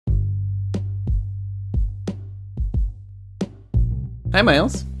Hi,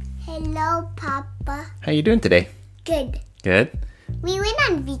 Miles. Hello, Papa. How you doing today? Good. Good? We went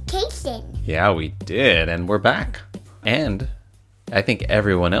on vacation. Yeah, we did, and we're back. And I think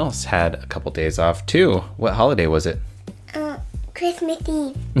everyone else had a couple days off, too. What holiday was it? Christmas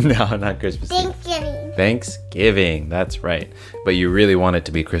Eve. No, not Christmas Eve. Thanksgiving. Thanksgiving, that's right. But you really want it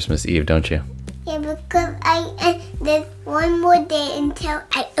to be Christmas Eve, don't you? Yeah, because there's one more day until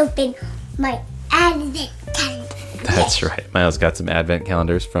I open my advent calendar. That's right. Miles got some advent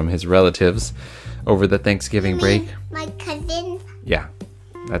calendars from his relatives over the Thanksgiving break. My cousin. Yeah,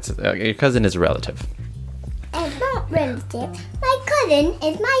 that's your cousin is a relative. It's not relative. My cousin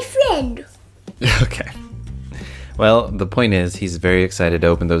is my friend. Okay. Well, the point is, he's very excited to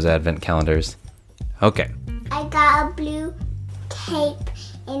open those advent calendars. Okay. I got a blue cape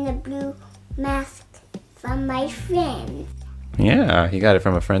and a blue mask from my friend. Yeah, he got it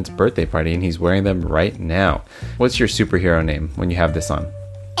from a friend's birthday party, and he's wearing them right now. What's your superhero name when you have this on?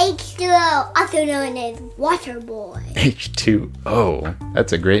 H2O, also known as Water Boy. H2O.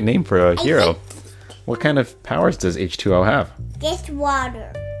 That's a great name for a hero. What kind of powers does H2O have? Just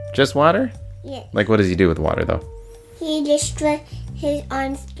water. Just water? Yes. Like, what does he do with water, though? He just his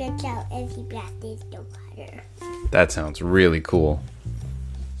arms stretch out as he blasts the water. That sounds really cool.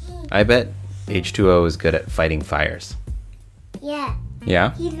 I bet H2O is good at fighting fires. Yeah.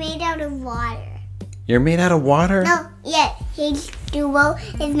 Yeah? He's made out of water. You're made out of water? No, yeah. H2O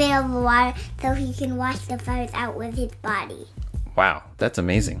is made out of water so he can wash the fires out with his body. Wow, that's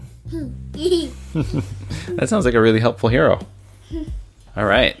amazing. That sounds like a really helpful hero. All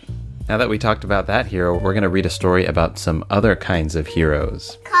right. Now that we talked about that hero, we're going to read a story about some other kinds of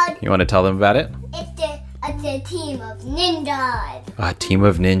heroes. You want to tell them about it? It's a team of ninjas. A team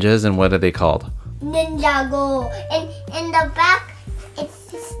of ninjas, and what are they called? Ninjago. And in the back,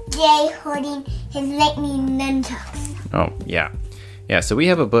 it's Jay holding his lightning nunchucks. Oh, yeah. Yeah, so we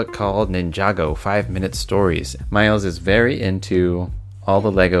have a book called Ninjago 5-Minute Stories. Miles is very into all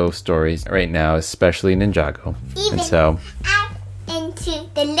the Lego stories right now, especially Ninjago. Even and so, I'm into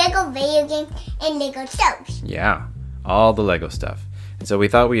the Lego video games and Lego shows. Yeah, all the Lego stuff. And so we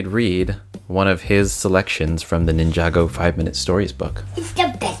thought we'd read one of his selections from the Ninjago 5-Minute Stories book. It's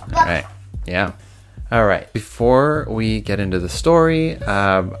the best book. All right, yeah. All right, before we get into the story,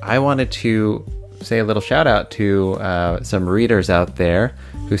 I wanted to say a little shout out to some readers out there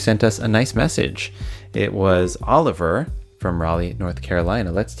who sent us a nice message. It was Oliver from Raleigh, North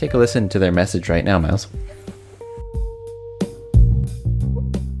Carolina. Let's take a listen to their message right now, Miles.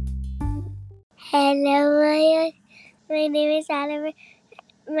 Hello, my name is Oliver.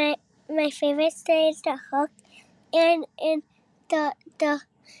 My favorite story is The Hook and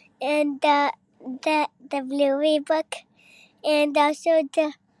the Bluey book, and also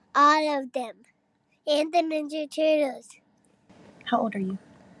all of them, and the Ninja Turtles. How old are you?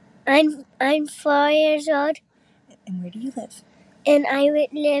 I'm 4 years old, And where do you live? and I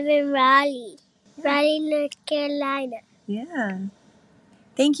would live in Raleigh, North Carolina. Yeah.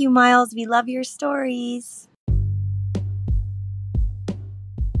 Thank you, Miles. We love your stories.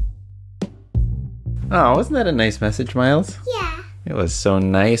 Oh, wasn't that a nice message, Miles? Yeah. It was so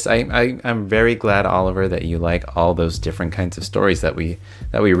nice. I'm very glad, Oliver, that you like all those different kinds of stories that we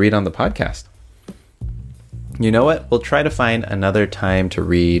read on the podcast. You know what? We'll try to find another time to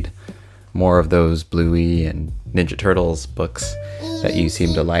read more of those Bluey and Ninja Turtles books that you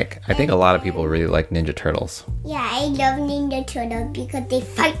seem to like. I think a lot of people really like Ninja Turtles. Yeah, I love Ninja Turtles because they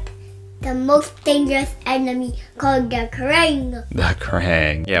fight the most dangerous enemy called the Krang. The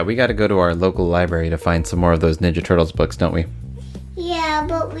Krang. Yeah, we got to go to our local library to find some more of those Ninja Turtles books, don't we? Yeah,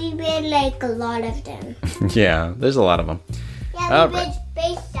 but we read like a lot of them. Yeah, there's a lot of them. Yeah, we read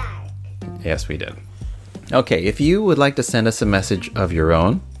Space Shark. Yes, we did. Okay, if you would like to send us a message of your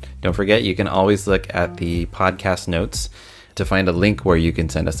own, don't forget you can always look at the podcast notes to find a link where you can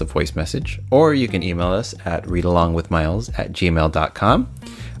send us a voice message, or you can email us at readalongwithmiles@gmail.com,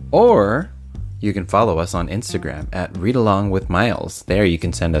 or you can follow us on Instagram at readalongwithmiles. There you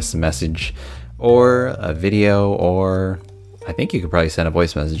can send us a message or a video, or I think you could probably send a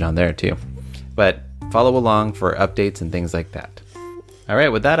voice message on there too. But follow along for updates and things like that. All right,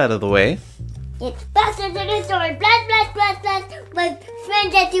 with that out of the way, it's faster than the story. Blast, blast, blast, blast. My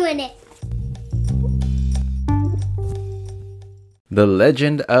friends are doing it. The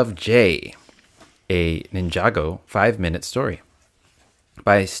Legend of Jay, a Ninjago 5-minute story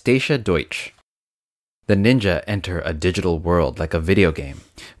by Stacia Deutsch. The ninja enter a digital world like a video game,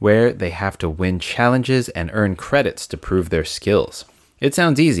 where they have to win challenges and earn credits to prove their skills. It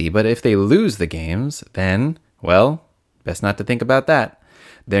sounds easy, but if they lose the games, then, best not to think about that.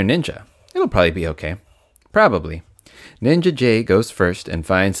 They're ninja. It'll probably be okay. Probably. Ninja Jay goes first and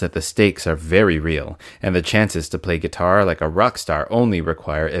finds that the stakes are very real, and the chances to play guitar like a rock star only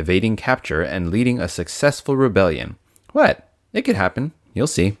require evading capture and leading a successful rebellion. What? It could happen. You'll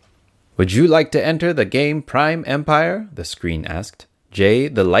see. Would you like to enter the game Prime Empire? The screen asked. Jay,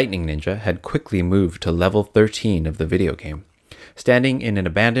 the lightning ninja, had quickly moved to level 13 of the video game. Standing in an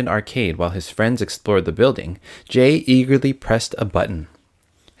abandoned arcade while his friends explored the building, Jay eagerly pressed a button.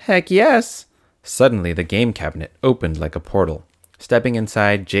 Heck yes! Suddenly, the game cabinet opened like a portal. Stepping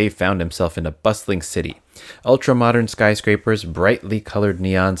inside, Jay found himself in a bustling city. Ultra-modern skyscrapers, brightly colored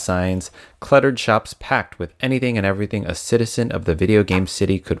neon signs, cluttered shops packed with anything and everything a citizen of the video game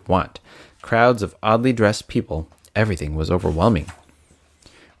city could want. Crowds of oddly dressed people. Everything was overwhelming.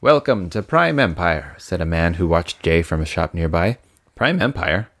 Welcome to Prime Empire, said a man who watched Jay from a shop nearby. Prime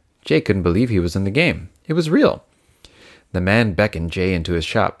Empire? Jay couldn't believe he was in the game. It was real. The man beckoned Jay into his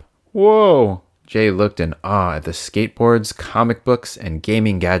shop. Whoa! Jay looked in awe at the skateboards, comic books, and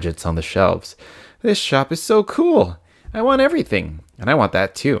gaming gadgets on the shelves. This shop is so cool. I want everything, and I want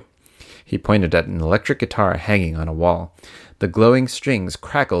that too. He pointed at an electric guitar hanging on a wall. The glowing strings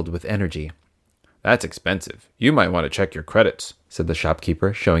crackled with energy. That's expensive. You might want to check your credits, said the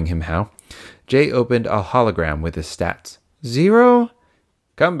shopkeeper, showing him how. Jay opened a hologram with his stats. 0?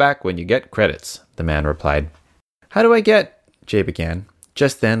 Come back when you get credits, the man replied. How do I get... Jay began.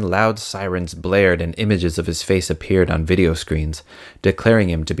 Just then, loud sirens blared and images of his face appeared on video screens, declaring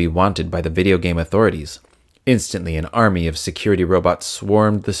him to be wanted by the video game authorities. Instantly, an army of security robots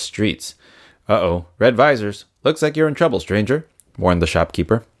swarmed the streets. Uh-oh, red visors. Looks like you're in trouble, stranger, warned the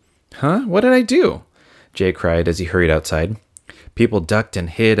shopkeeper. Huh? What did I do? Jay cried as he hurried outside. People ducked and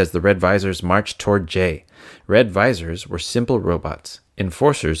hid as the red visors marched toward Jay. Red visors were simple robots,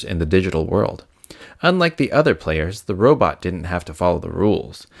 enforcers in the digital world. Unlike the other players, the robot didn't have to follow the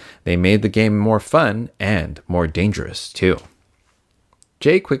rules. They made the game more fun and more dangerous, too.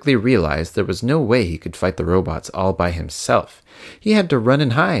 Jay quickly realized there was no way he could fight the robots all by himself. He had to run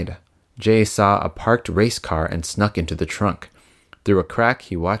and hide. Jay saw a parked race car and snuck into the trunk. Through a crack,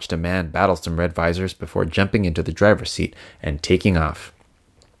 he watched a man battle some red visors before jumping into the driver's seat and taking off.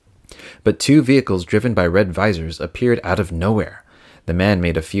 But 2 vehicles driven by red visors appeared out of nowhere. The man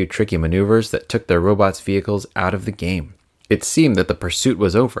made a few tricky maneuvers that took their robots' vehicles out of the game. It seemed that the pursuit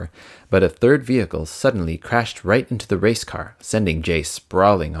was over, but a 3rd vehicle suddenly crashed right into the race car, sending Jay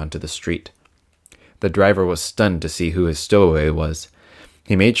sprawling onto the street. The driver was stunned to see who his stowaway was.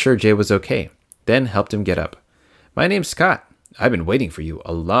 He made sure Jay was okay, then helped him get up. My name's Scott. I've been waiting for you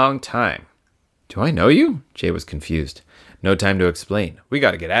a long time. Do I know you? Jay was confused. No time to explain. We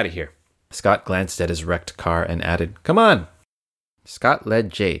gotta get out of here. Scott glanced at his wrecked car and added, Come on. Scott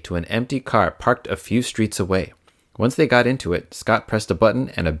led Jay to an empty car parked a few streets away. Once they got into it, Scott pressed a button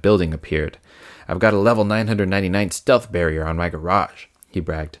and a building appeared. I've got a level 999 stealth barrier on my garage, he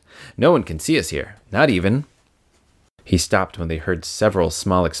bragged. No one can see us here, not even... He stopped when they heard several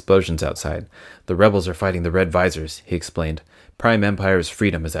small explosions outside. The rebels are fighting the red visors, he explained. Prime Empire's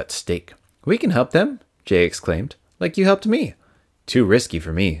freedom is at stake. We can help them, Jay exclaimed. Like you helped me. Too risky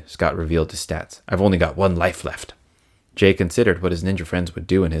for me, Scott revealed his stats. I've only got 1 life left. Jay considered what his ninja friends would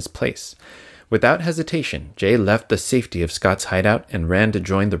do in his place. Without hesitation, Jay left the safety of Scott's hideout and ran to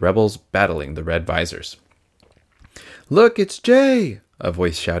join the rebels battling the red visors. Look, it's Jay! A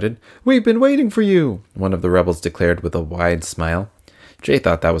voice shouted. We've been waiting for you, one of the rebels declared with a wide smile. Jay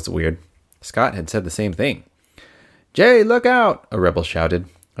thought that was weird. Scott had said the same thing. Jay, look out! A rebel shouted.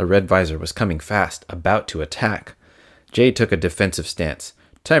 A red visor was coming fast, about to attack. Jay took a defensive stance.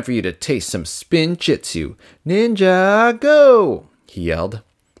 Time for you to taste some spin jitsu. Ninjago! He yelled.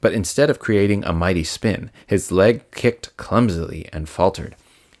 But instead of creating a mighty spin, his leg kicked clumsily and faltered.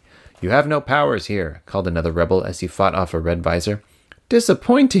 You have no powers here, called another rebel as he fought off a red visor.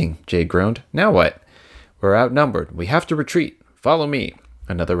 Disappointing, Jay groaned. Now what? We're outnumbered. We have to retreat. Follow me.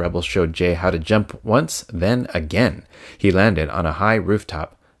 Another rebel showed Jay how to jump once, then again. He landed on a high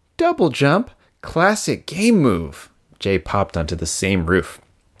rooftop. Double jump? Classic game move. Jay popped onto the same roof.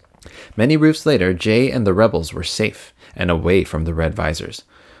 Many roofs later, Jay and the rebels were safe and away from the red visors.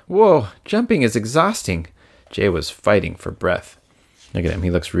 Whoa, jumping is exhausting. Jay was fighting for breath. Look at him.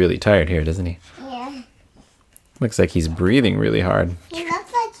 He looks really tired here, doesn't he? Yeah. Looks like he's breathing really hard. He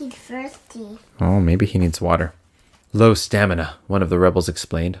looks like he's thirsty. Oh, maybe he needs water. Low stamina, one of the rebels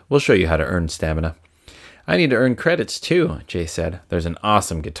explained. We'll show you how to earn stamina. I need to earn credits too, Jay said. There's an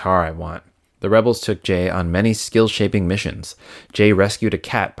awesome guitar I want. The rebels took Jay on many skill-shaping missions. Jay rescued a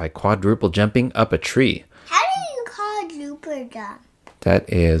cat by quadruple jumping up a tree. How do you quadruple jump?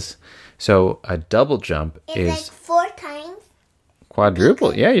 That is... So, a double jump is... It's like 4 times.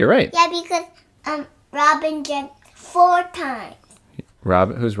 Quadruple? Yeah, you're right. Yeah, because Robin jumped 4 times.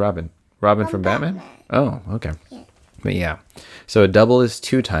 Robin? Who's Robin? Robin from Batman? Batman. Oh, okay. Yeah. But yeah. So a double is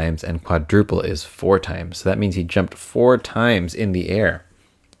 2 times and quadruple is 4 times. So that means he jumped 4 times in the air.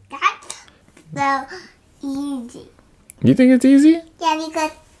 That's so easy. You think it's easy? Yeah,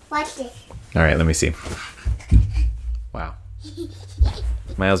 because watch this. All right, let me see. Wow.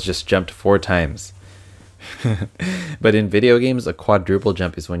 Miles just jumped 4 times. But in video games, a quadruple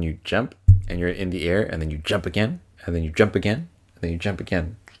jump is when you jump and you're in the air and then you jump again and then you jump again and then you jump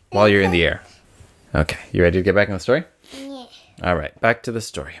again while you're in the air. Okay, you ready to get back in the story? Yeah. All right, back to the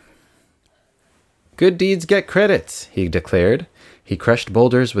story. Good deeds get credits, he declared. He crushed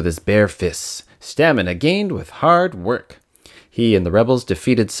boulders with his bare fists, stamina gained with hard work. He and the rebels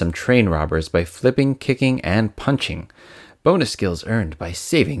defeated some train robbers by flipping, kicking, and punching. Bonus skills earned by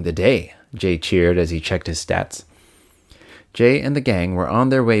saving the day, Jay cheered as he checked his stats. Jay and the gang were on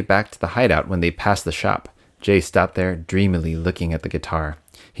their way back to the hideout when they passed the shop. Jay stopped there, dreamily looking at the guitar.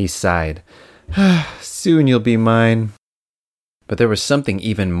 He sighed. Soon you'll be mine. But there was something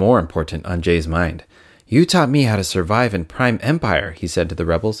even more important on Jay's mind. You taught me how to survive in Prime Empire, he said to the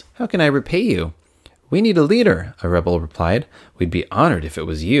rebels. How can I repay you? We need a leader, a rebel replied. We'd be honored if it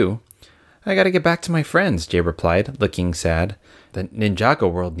was you. I gotta get back to my friends, Jay replied, looking sad. The Ninjago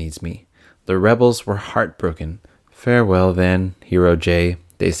world needs me. The rebels were heartbroken. Farewell then, Hero Jay,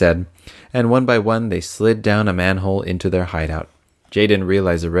 they said, and one by one they slid down a manhole into their hideout. Jay didn't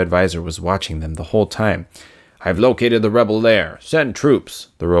realize the Red Visor was watching them the whole time. I've located the rebel lair. Send troops,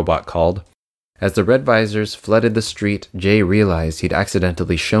 the robot called. As the Red Visors flooded the street, Jay realized he'd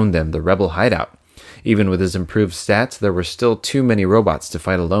accidentally shown them the rebel hideout. Even with his improved stats, there were still too many robots to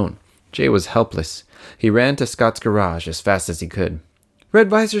fight alone. Jay was helpless. He ran to Scott's garage as fast as he could. Red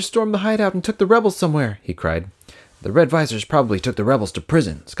Visors stormed the hideout and took the rebels somewhere, he cried. The Red Visors probably took the rebels to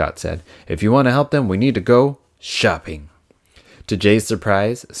prison, Scott said. If you want to help them, we need to go shopping. To Jay's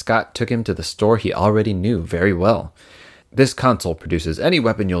surprise, Scott took him to the store he already knew very well. This console produces any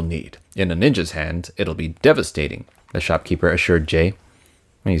weapon you'll need. In a ninja's hands, it'll be devastating, the shopkeeper assured Jay.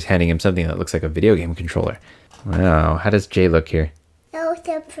 He's handing him something that looks like a video game controller. Wow, how does Jay look here? So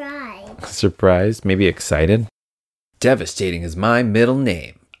surprised. Surprised? Maybe excited? Devastating is my middle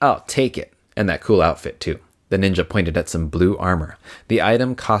name. I'll take it. And that cool outfit, too. The ninja pointed at some blue armor. The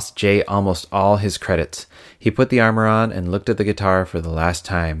item cost Jay almost all his credits. He put the armor on and looked at the guitar for the last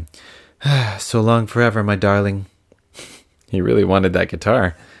time. So long forever, my darling. He really wanted that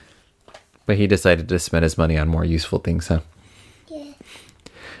guitar. But he decided to spend his money on more useful things, huh? Yeah.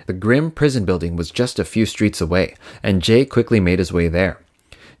 The grim prison building was just a few streets away, and Jay quickly made his way there.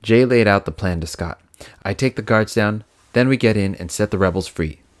 Jay laid out the plan to Scott. I take the guards down, then we get in and set the rebels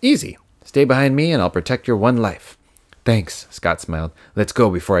free. Easy. Stay behind me and I'll protect your one life. Thanks, Scott smiled. Let's go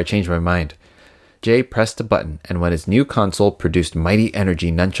before I change my mind. Jay pressed a button, and when his new console produced mighty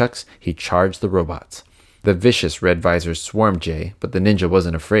energy nunchucks, he charged the robots. The vicious Red Visors swarmed Jay, but the ninja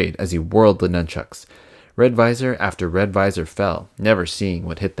wasn't afraid as he whirled the nunchucks. Red Visor after Red Visor fell, never seeing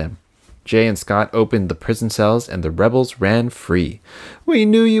what hit them. Jay and Scott opened the prison cells and the rebels ran free. We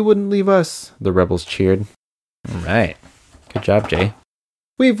knew you wouldn't leave us, the rebels cheered. All right. Good job, Jay.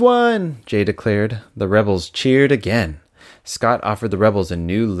 We've won, Jay declared. The rebels cheered again. Scott offered the rebels a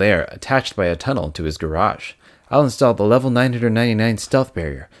new lair attached by a tunnel to his garage. I'll install the level 999 stealth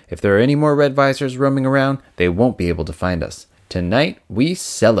barrier. If there are any more Red Visors roaming around, they won't be able to find us. Tonight, we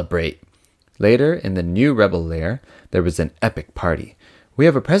celebrate. Later, in the new rebel lair, there was an epic party. We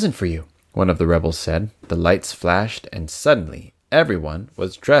have a present for you, one of the rebels said. The lights flashed, and suddenly, everyone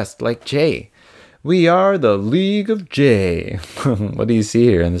was dressed like Jay. We are the League of Jay. What do you see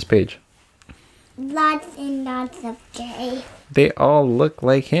here on this page? Lots and lots of Jay. They all look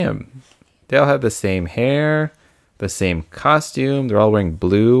like him. They all have the same hair, the same costume. They're all wearing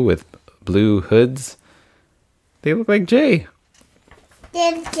blue with blue hoods. They look like Jay.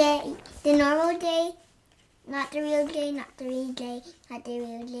 There's Jay. The normal Jay. Not the real Jay, not the real Jay, not the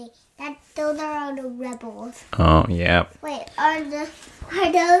real Jay. Those are all the rebels. Oh, yeah. Wait, are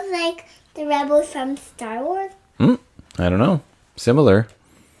those like the rebels from Star Wars? I don't know. Similar.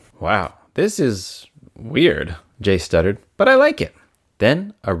 Wow, this is weird, Jay stuttered, but I like it.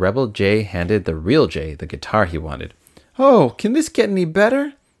 Then a rebel Jay handed the real Jay the guitar he wanted. Oh, can this get any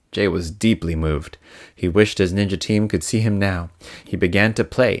better? Jay was deeply moved. He wished his ninja team could see him now. He began to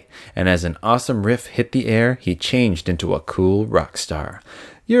play, and as an awesome riff hit the air, he changed into a cool rock star.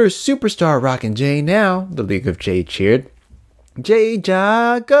 You're a superstar rockin' Jay now, the League of Jay cheered.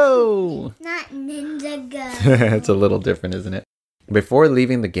 Ninjago! Not Ninjago. It's a little different, isn't it? Before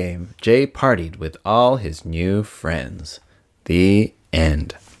leaving the game, Jay partied with all his new friends. The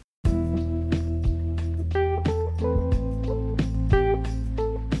end.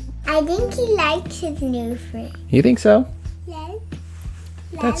 I think he likes his new friend. You think so?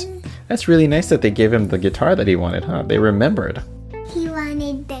 Yes. That's really nice that they gave him the guitar that he wanted, huh? They remembered. He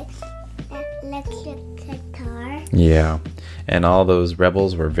wanted the electric guitar. Yeah. And all those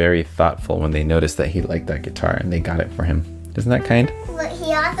rebels were very thoughtful when they noticed that he liked that guitar and they got it for him. Isn't that kind? But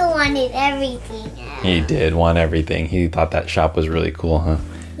he also wanted everything. He did want everything. He thought that shop was really cool, huh?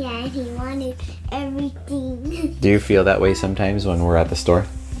 Yeah, he wanted everything. Do you feel that way sometimes when we're at the store?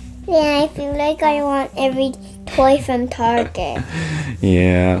 Yeah, I feel like I want every toy from Target.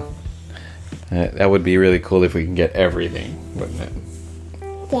 Yeah. That would be really cool if we can get everything, wouldn't it?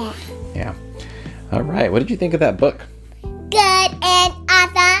 Yeah. Yeah. All right. What did you think of that book? Good and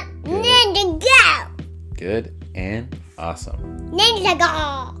awesome. Ninjago. Good and awesome.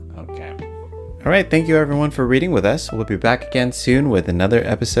 Ninjago. Okay. All right. Thank you, everyone, for reading with us. We'll be back again soon with another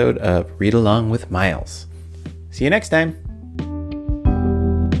episode of Read Along with Miles. See you next time.